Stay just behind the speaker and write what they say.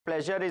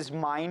Pleasure is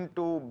mine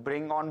to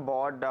bring on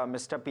board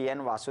Mr. P.N.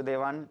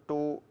 Vasudevan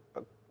to,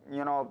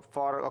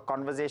 for a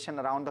conversation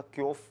around the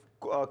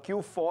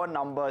Q4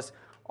 numbers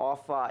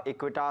of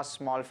Equitas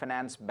Small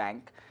Finance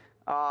Bank.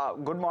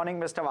 Good morning,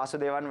 Mr.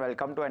 Vasudevan.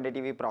 Welcome to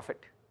NDTV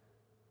Profit.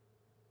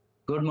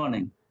 Good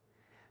morning.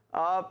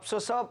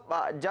 Sir,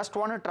 just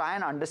want to try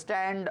and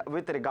understand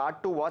with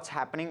regard to what's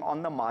happening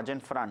on the margin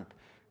front.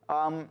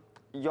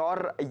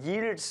 Your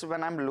yields,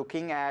 when I'm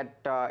looking at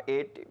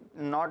it,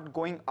 not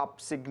going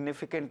up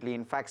significantly,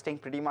 in fact, staying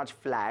pretty much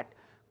flat.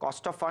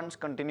 Cost of funds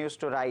continues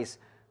to rise.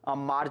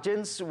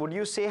 Margins, would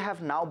you say,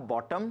 have now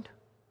bottomed?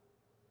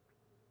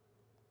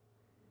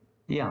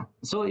 Yeah.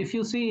 So if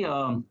you see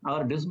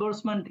our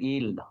disbursement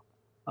yield,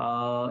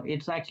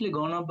 it's actually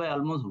gone up by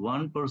almost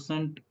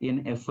 1%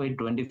 in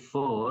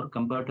FY24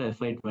 compared to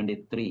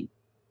FY23.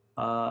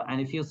 And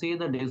if you see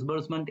the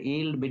disbursement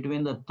yield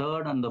between the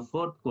third and the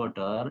fourth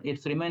quarter,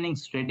 it's remaining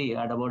steady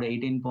at about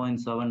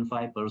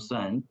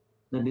 18.75%.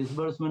 The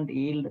disbursement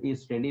yield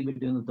is steady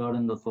between the third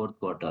and the fourth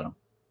quarter.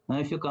 Now,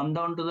 if you come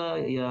down to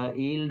the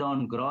yield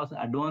on gross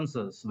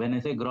advances, when I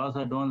say gross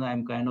advance,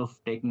 I'm kind of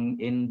taking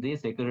in the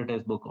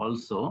securitized book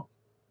also.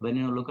 When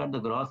you look at the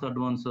gross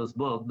advances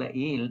book, the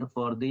yield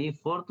for the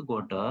fourth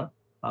quarter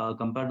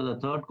compared to the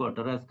third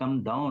quarter has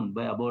come down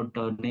by about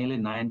nearly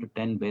 9 to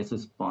 10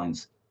 basis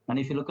points. And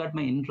if you look at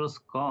my interest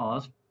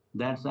cost,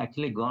 that's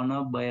actually gone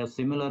up by a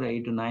similar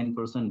 8 to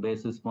 9%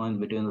 basis points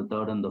between the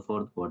third and the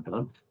fourth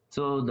quarter.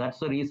 So that's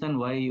the reason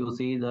why you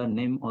see the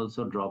NIM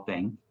also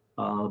dropping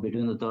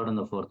between the third and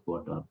the fourth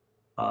quarter.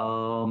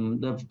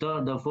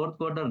 The fourth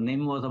quarter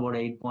NIM was about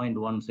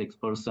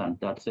 8.16%.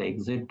 That's the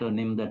exit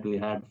NIM that we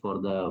had for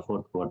the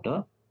fourth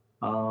quarter.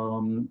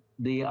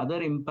 The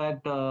other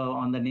impact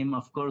on the NIM,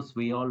 of course,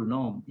 we all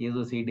know is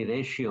the CD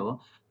ratio.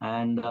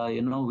 And,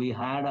 we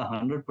had a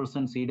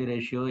 100% CD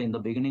ratio in the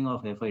beginning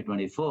of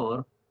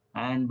FY24.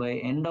 And by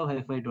end of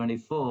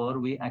FY24,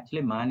 we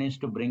actually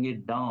managed to bring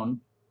it down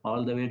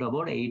all the way to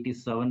about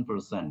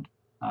 87%.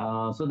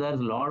 So there's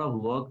a lot of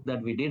work that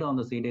we did on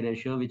the CD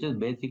ratio, which is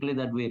basically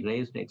that we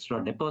raised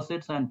extra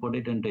deposits and put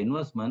it into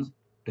investments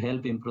to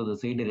help improve the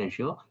CD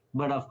ratio.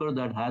 But of course,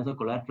 that has a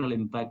collateral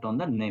impact on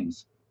the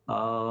NIMs.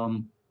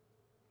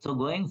 So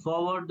going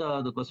forward,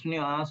 the question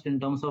you asked in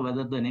terms of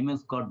whether the NIM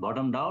has got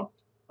bottomed out,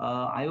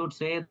 I would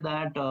say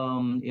that,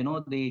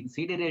 the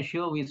CD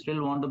ratio, we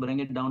still want to bring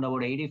it down to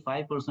about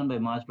 85% by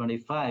March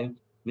 25,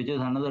 which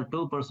is another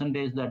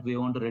 2% that we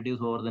want to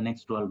reduce over the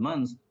next 12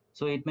 months.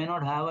 So it may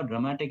not have a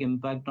dramatic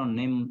impact on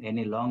NIM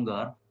any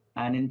longer.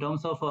 And in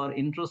terms of our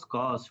interest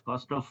cost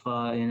of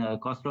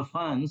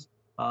funds,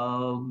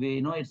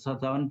 we know it's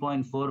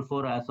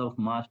 7.44 as of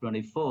March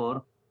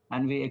 24.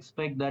 And we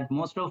expect that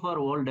most of our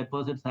old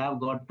deposits have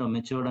got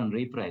matured and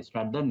repriced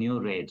at the new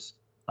rates.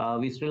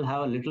 We still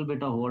have a little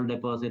bit of old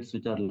deposits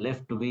which are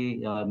left to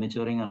be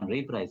maturing and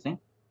repricing.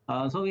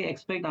 So we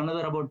expect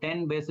another about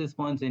 10 basis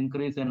points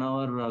increase in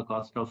our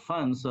cost of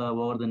funds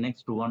over the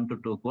next 1 to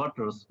 2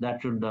 quarters.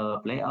 That should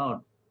play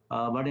out.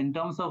 But in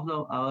terms of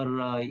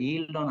our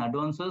yield on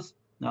advances,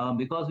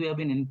 because we have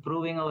been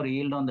improving our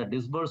yield on the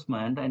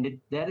disbursement, and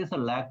there is a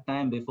lag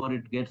time before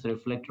it gets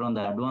reflected on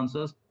the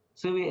advances.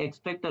 So we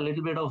expect a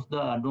little bit of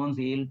the advance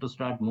yield to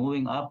start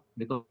moving up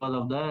because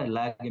of the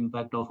lag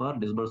impact of our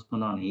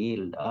disbursement on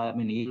yield,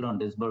 yield on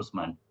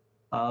disbursement.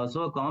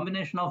 So a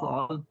combination of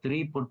all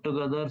three put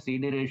together,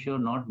 CD ratio,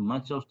 not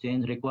much of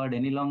change required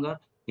any longer,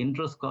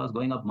 interest cost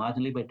going up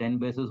marginally by 10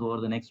 basis over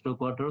the next 2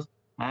 quarters,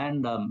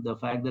 and the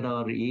fact that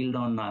our yield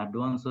on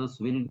advances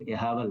will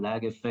have a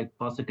lag effect,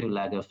 positive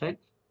lag effect.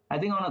 I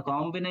think on a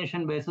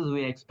combination basis,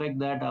 we expect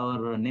that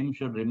our NIM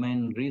should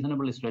remain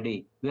reasonably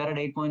steady. We are at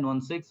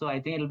 8.16, so I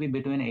think it'll be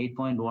between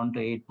 8.1 to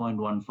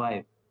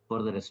 8.15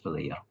 for the rest of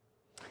the year.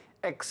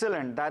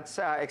 Excellent. That's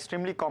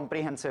extremely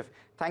comprehensive.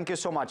 Thank you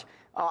so much.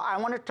 I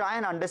want to try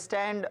and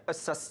understand a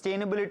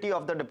sustainability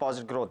of the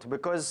deposit growth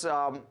because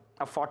a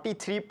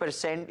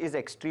 43% is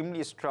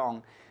extremely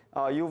strong.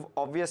 You've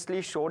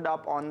obviously showed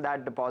up on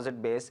that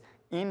deposit base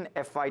in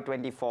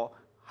FY24.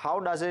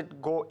 How does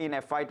it go in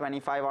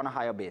FY25 on a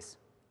higher base?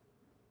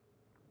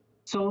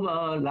 So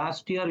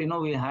last year,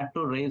 we had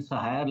to raise a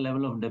higher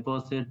level of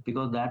deposit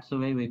because that's the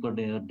way we could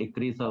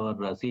decrease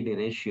our CD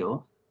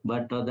ratio.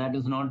 But that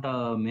is not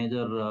a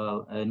major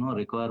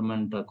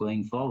requirement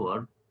going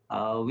forward.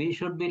 We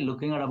should be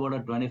looking at about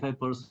a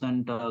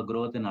 25%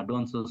 growth in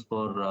advances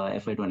for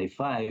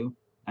FY25.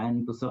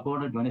 And to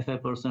support a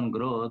 25%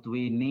 growth,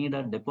 we need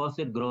a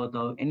deposit growth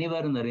of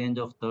anywhere in the range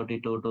of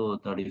 32 to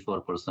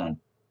 34%,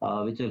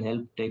 which will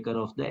help take care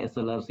of the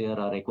SLR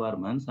CRR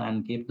requirements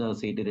and keep the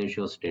CD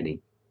ratio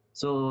steady.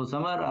 So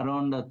somewhere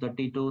around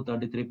 32,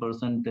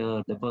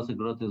 33% deposit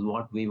growth is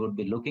what we would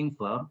be looking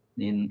for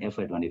in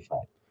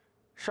FY25.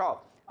 Sure.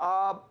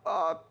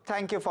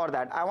 Thank you for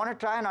that. I want to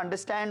try and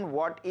understand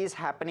what is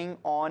happening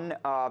on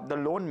the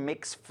loan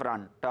mix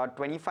front.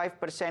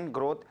 25%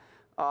 growth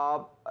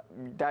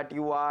that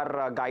you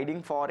are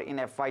guiding for in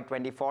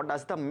FY24.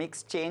 Does the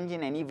mix change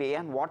in any way,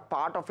 and what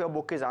part of your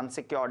book is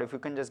unsecured? If you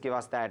can just give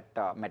us that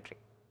metric.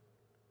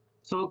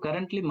 So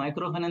currently,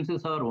 microfinance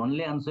is our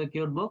only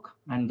unsecured book,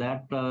 and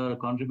that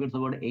contributes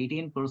about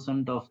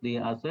 18% of the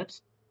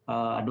assets,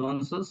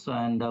 advances,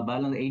 and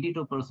balance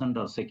 82%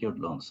 are secured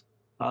loans.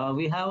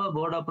 We have a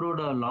board-approved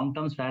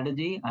long-term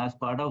strategy, as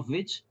part of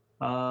which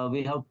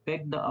we have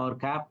pegged or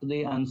capped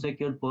the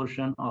unsecured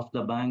portion of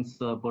the bank's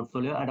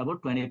portfolio at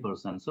about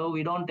 20%. So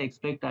we don't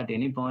expect at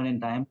any point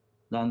in time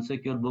the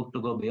unsecured book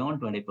to go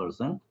beyond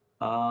 20%.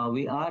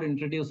 We are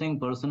introducing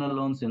personal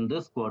loans in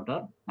this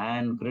quarter,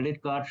 and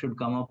credit card should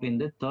come up in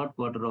the third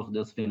quarter of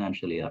this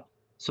financial year.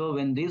 So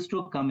when these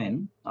two come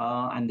in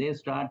and they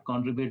start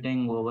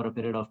contributing over a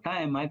period of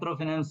time,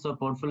 microfinance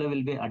portfolio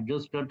will be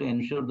adjusted to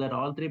ensure that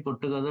all three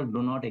put together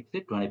do not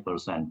exceed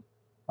 20%.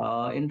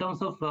 In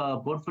terms of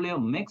portfolio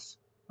mix,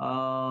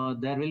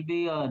 there will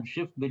be a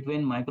shift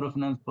between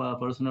microfinance,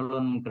 personal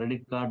loan,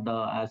 credit card,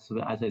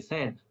 as I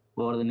said,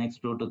 over the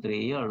next 2 to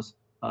 3 years.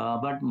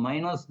 But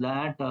minus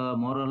that,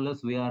 more or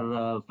less, we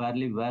are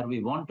fairly where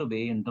we want to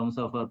be in terms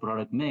of our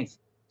product mix.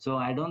 So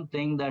I don't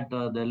think that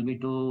there will be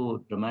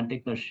too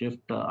dramatic a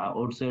shift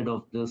outside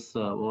of this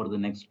over the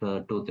next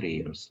 2 3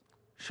 years.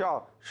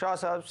 Sure, sure,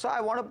 sir. So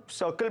I want to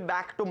circle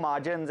back to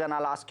margins, and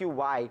I'll ask you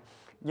why.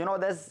 You know,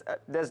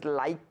 there's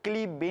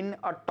likely been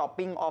a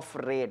topping of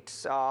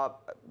rates.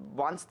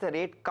 Once the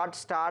rate cut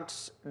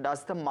starts,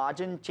 does the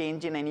margin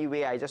change in any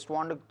way? I just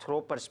want to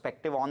throw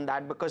perspective on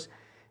that, because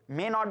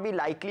may not be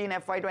likely in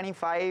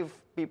FY25.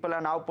 People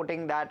are now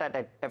putting that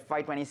at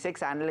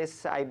FY26,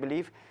 analysts, I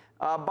believe.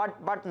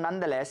 But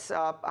nonetheless,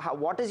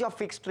 what is your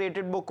fixed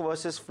rated book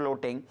versus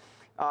floating?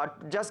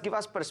 Just give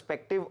us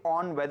perspective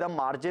on whether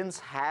margins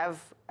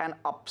have an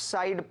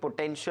upside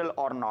potential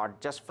or not,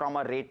 just from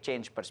a rate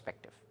change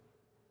perspective.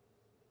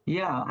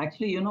 Yeah,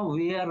 actually,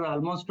 we are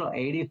almost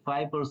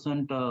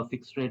 85%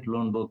 fixed rate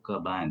loan book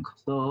bank.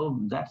 So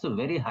that's a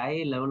very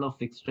high level of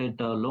fixed rate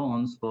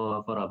loans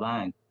for a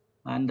bank.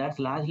 And that's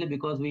largely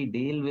because we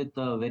deal with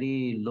a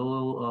very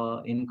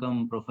low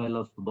income profile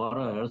of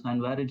borrowers,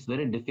 and where it's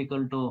very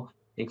difficult to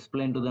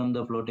explain to them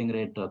the floating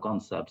rate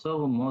concept.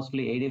 So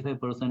mostly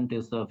 85%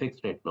 is a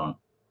fixed rate loan.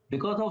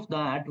 Because of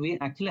that, we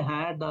actually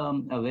had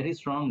a very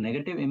strong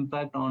negative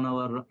impact on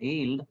our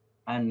yield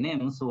and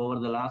NIMs over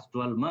the last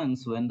 12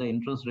 months when the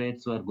interest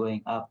rates were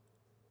going up.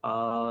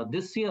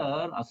 This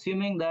year,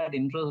 assuming that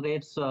interest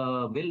rates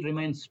will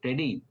remain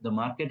steady, the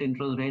market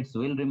interest rates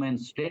will remain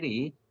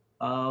steady,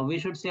 we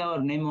should see our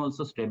NIM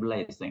also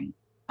stabilizing.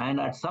 And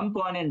at some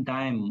point in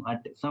time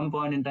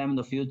in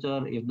the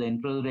future, if the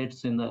interest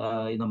rates in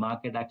the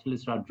market actually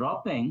start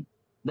dropping,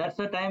 that's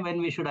the time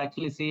when we should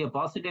actually see a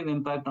positive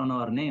impact on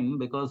our NIM,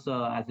 because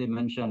as I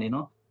mentioned,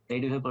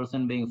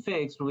 85% being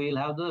fixed, we'll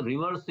have the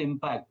reverse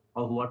impact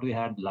of what we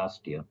had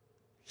last year.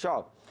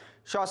 Sure,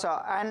 sure,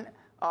 sir. And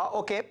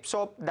okay,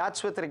 so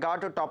that's with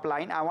regard to top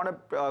line. I want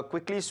to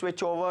quickly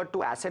switch over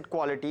to asset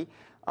quality.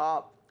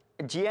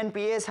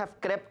 GNPAs have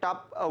crept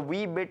up a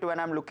wee bit when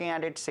I'm looking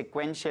at it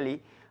sequentially.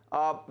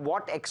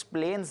 What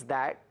explains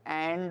that,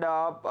 and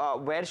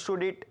where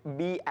should it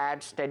be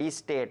at steady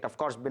state? Of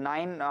course,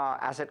 benign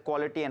asset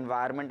quality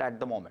environment at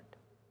the moment.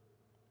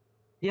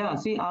 Yeah,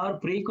 see, our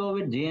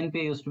pre-COVID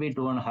GNPA used to be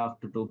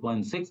 2.5 to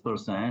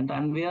 2.6%,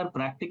 and we are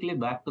practically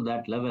back to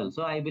that level.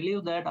 So I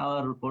believe that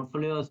our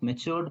portfolio has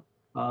matured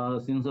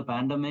since the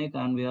pandemic,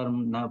 and we are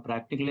now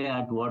practically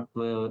at what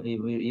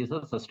is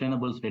a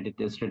sustainable steady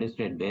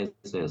state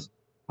basis.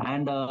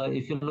 And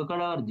if you look at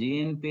our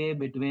GNPA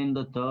between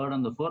the third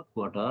and the fourth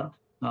quarter,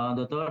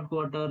 the third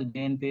quarter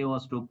GNPA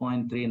was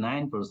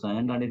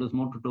 2.39%, and it was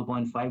moved to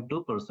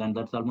 2.52%.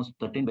 That's almost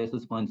 13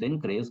 basis points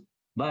increase.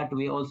 But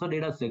we also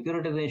did a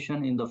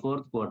securitization in the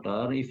fourth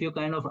quarter. If you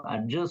kind of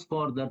adjust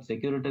for that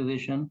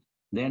securitization,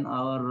 then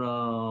our,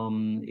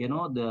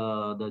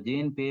 the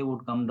GNPA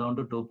would come down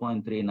to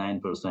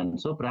 2.39%.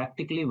 So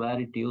practically where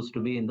it used to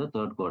be in the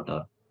third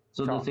quarter.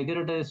 So the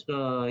securitized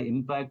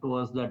impact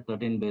was that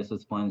 13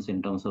 basis points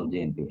in terms of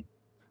GNPA.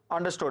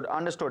 Understood,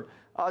 understood.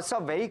 So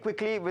very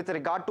quickly, with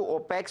regard to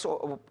OPEX,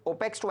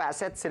 OPEX to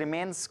assets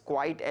remains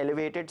quite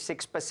elevated,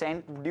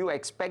 6%. Do you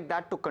expect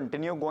that to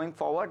continue going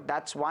forward?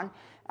 That's one.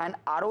 And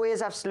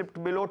ROAs have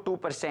slipped below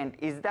 2%.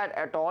 Is that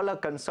at all a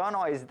concern,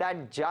 or is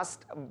that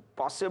just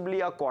possibly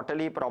a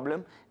quarterly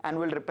problem and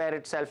will repair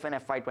itself in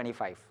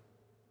FY25?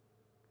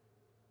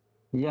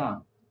 Yeah.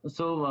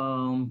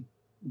 So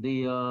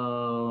the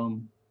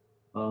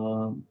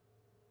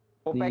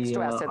OPEX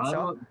to assets,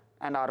 sir,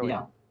 and ROA.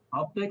 Yeah.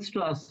 OPEX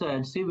to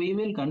assets, see, we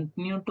will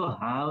continue to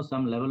have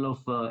some level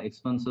of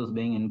expenses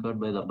being incurred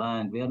by the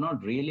bank. We are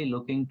not really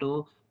looking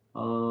to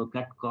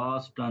cut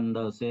cost and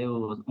save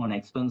on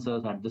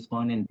expenses at this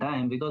point in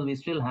time, because we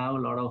still have a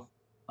lot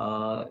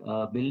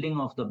of building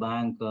of the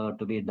bank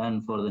to be done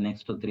for the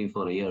next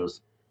 3-4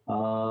 years.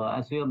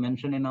 As we have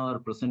mentioned in our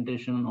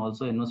presentation,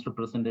 also investor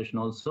presentation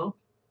also,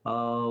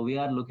 we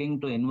are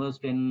looking to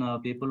invest in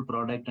people,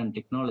 product and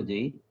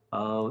technology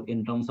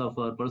in terms of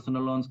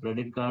personal loans,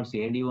 credit cards,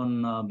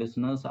 AD1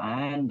 business,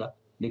 and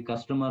the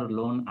customer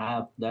loan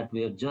app that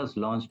we have just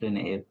launched in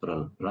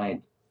April,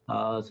 right?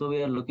 So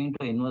we are looking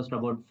to invest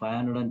about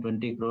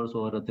 520 crores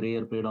over a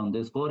 3-year period on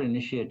these 4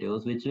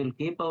 initiatives, which will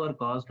keep our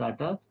cost at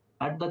the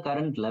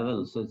current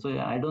level. So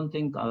I don't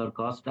think our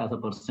cost as a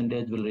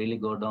percentage will really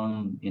go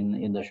down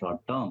in the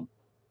short term.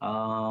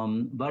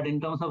 But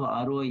in terms of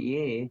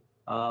ROA,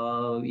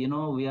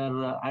 we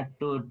are at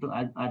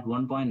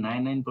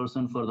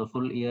 1.99% for the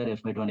full year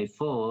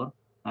FY24.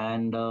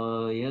 And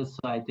yes,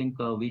 I think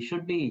we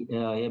should be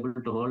able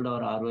to hold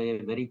our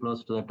ROA very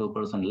close to the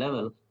 2%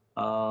 level,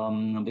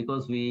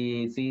 because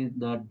we see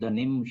that the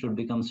NIM should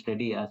become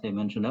steady, as I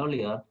mentioned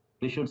earlier.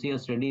 We should see a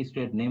steady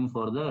state NIM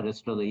for the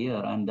rest of the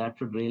year, and that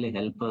should really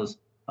help us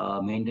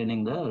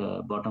maintaining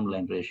the bottom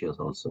line ratios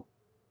also.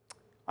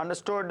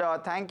 Understood.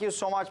 Thank you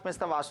so much,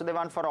 Mr.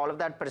 Vasudevan, for all of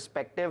that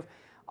perspective.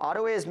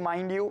 ROA is,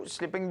 mind you,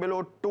 slipping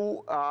below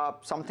 2,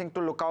 something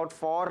to look out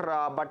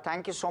for. But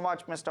thank you so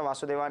much, Mr.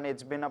 Vasudevan.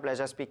 It's been a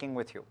pleasure speaking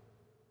with you.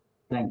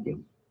 Thank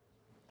you.